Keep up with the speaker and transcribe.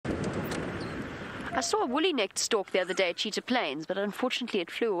I saw a woolly-necked stork the other day at Cheetah Plains, but unfortunately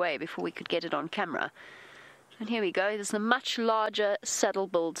it flew away before we could get it on camera. And here we go, there's the much larger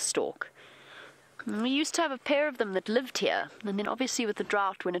saddle-billed stork. And we used to have a pair of them that lived here, and then obviously with the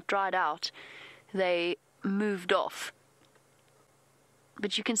drought, when it dried out, they moved off.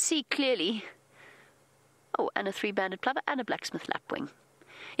 But you can see clearly, oh, and a three-banded plover and a blacksmith lapwing.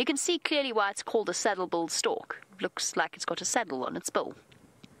 You can see clearly why it's called a saddle-billed stork. It looks like it's got a saddle on its bill.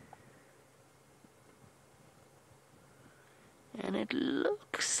 And it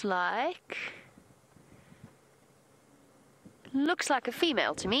looks like a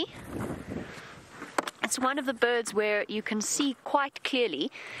female to me. It's one of the birds where you can see quite clearly.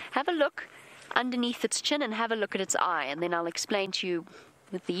 Have a look underneath its chin and have a look at its eye, and then I'll explain to you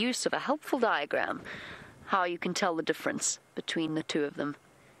with the use of a helpful diagram how you can tell the difference between the two of them.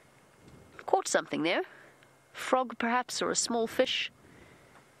 Caught something there. Frog perhaps, or a small fish.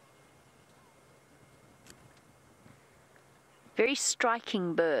 Very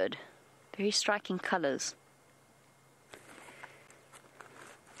striking bird. Very striking colors.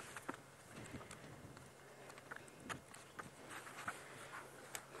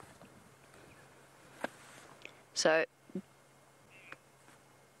 So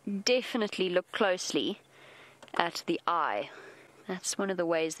definitely look closely at the eye. That's one of the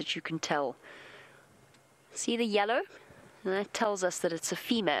ways that you can tell. See the yellow? And that tells us that it's a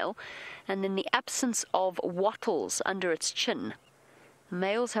female. And then the absence of wattles under its chin.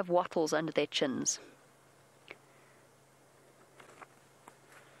 Males have wattles under their chins.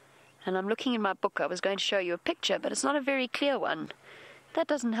 And I'm looking in my book. I was going to show you a picture, but it's not a very clear one. That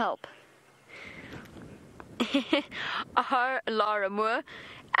doesn't help. Are Lara Moore?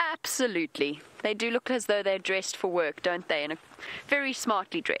 Absolutely. They do look as though they're dressed for work, don't they? And very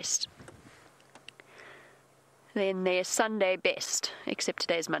smartly dressed. Then they're Sunday best, except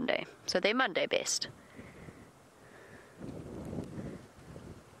today's Monday. So they're Monday best.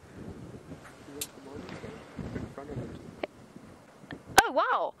 Oh,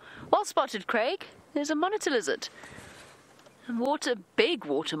 wow. Well spotted, Craig. There's a monitor lizard. A big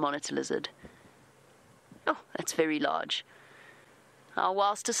water monitor lizard. Oh, that's very large. Now,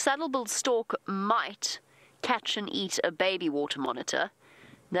 whilst a saddle-billed stork might catch and eat a baby water monitor,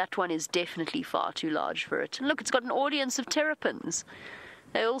 that one is definitely far too large for it. And look, it's got an audience of terrapins.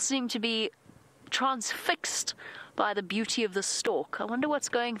 They all seem to be transfixed by the beauty of the stork. I wonder what's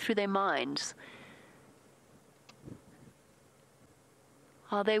going through their minds.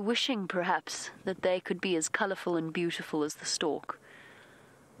 Are they wishing, perhaps, that they could be as colourful and beautiful as the stork?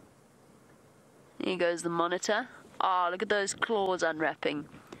 Here goes the monitor. Ah, look at those claws unwrapping.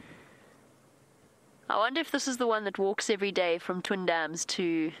 I wonder if this is the one that walks every day from Twin Dams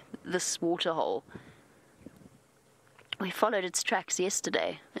to this waterhole. We followed its tracks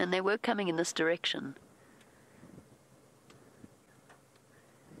yesterday, and they were coming in this direction.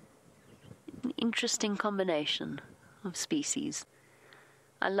 An interesting combination of species.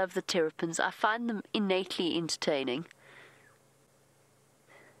 I love the terrapins. I find them innately entertaining.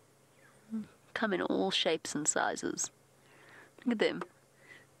 Come in all shapes and sizes. Look at them.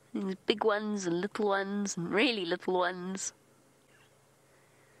 These big ones and little ones and really little ones.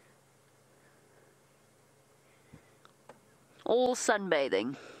 All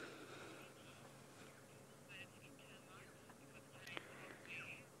sunbathing.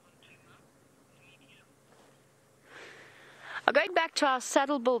 Going back to our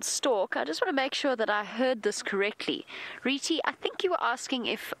saddle-billed stork, I just want to make sure that I heard this correctly. Riti, I think you were asking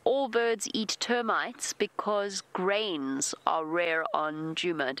if all birds eat termites because grains are rare on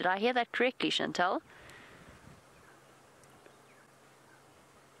Djuma. Did I hear that correctly, Chantal?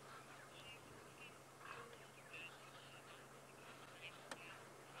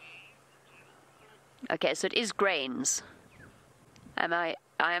 Okay, so it is grains. I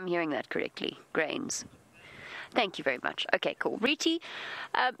am hearing that correctly. Grains. Thank you very much. Okay, cool. Riti,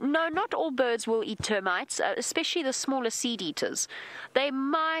 no, not all birds will eat termites, especially the smaller seed eaters. They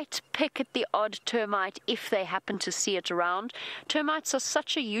might pick at the odd termite if they happen to see it around. Termites are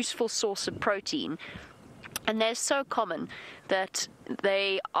such a useful source of protein, and they're so common that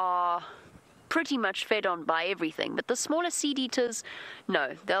they are pretty much fed on by everything. But the smaller seed eaters,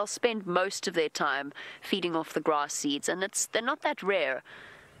 no, they'll spend most of their time feeding off the grass seeds, and they're not that rare.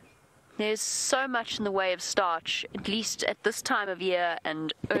 There's so much in the way of starch, at least at this time of year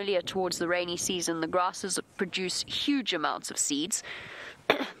and earlier towards the rainy season. The grasses produce huge amounts of seeds,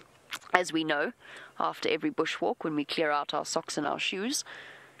 as we know, after every bushwalk when we clear out our socks and our shoes.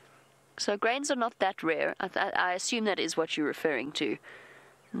 So grains are not that rare. I assume that is what you're referring to.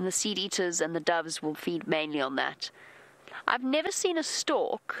 And the seed eaters and the doves will feed mainly on that. I've never seen a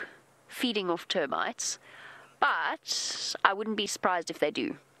stork feeding off termites, but I wouldn't be surprised if they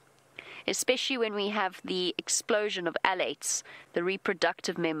do. Especially when we have the explosion of alates, the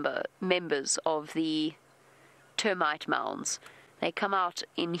reproductive members of the termite mounds. They come out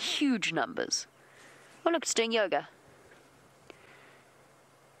in huge numbers. Oh look, it's doing yoga.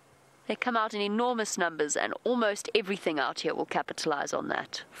 They come out in enormous numbers, and almost everything out here will capitalize on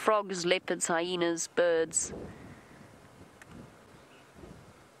that. Frogs, leopards, hyenas, birds.